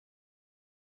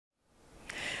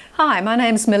Hi, my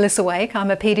name's Melissa Wake.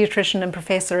 I'm a paediatrician and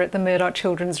professor at the Murdoch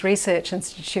Children's Research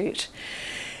Institute.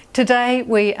 Today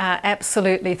we are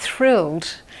absolutely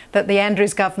thrilled that the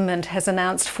Andrews government has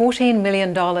announced $14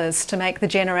 million to make the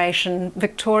Generation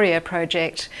Victoria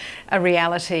project a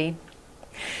reality.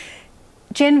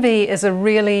 GenV is a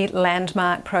really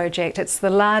landmark project. It's the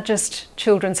largest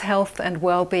children's health and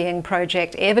wellbeing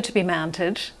project ever to be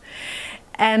mounted.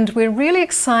 And we're really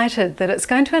excited that it's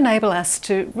going to enable us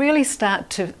to really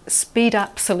start to speed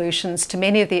up solutions to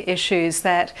many of the issues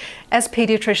that, as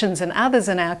paediatricians and others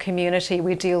in our community,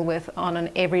 we deal with on an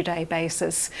everyday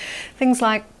basis. Things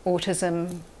like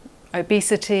autism,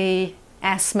 obesity,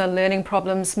 asthma, learning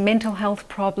problems, mental health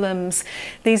problems.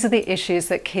 These are the issues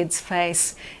that kids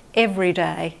face every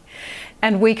day.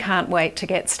 And we can't wait to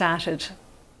get started.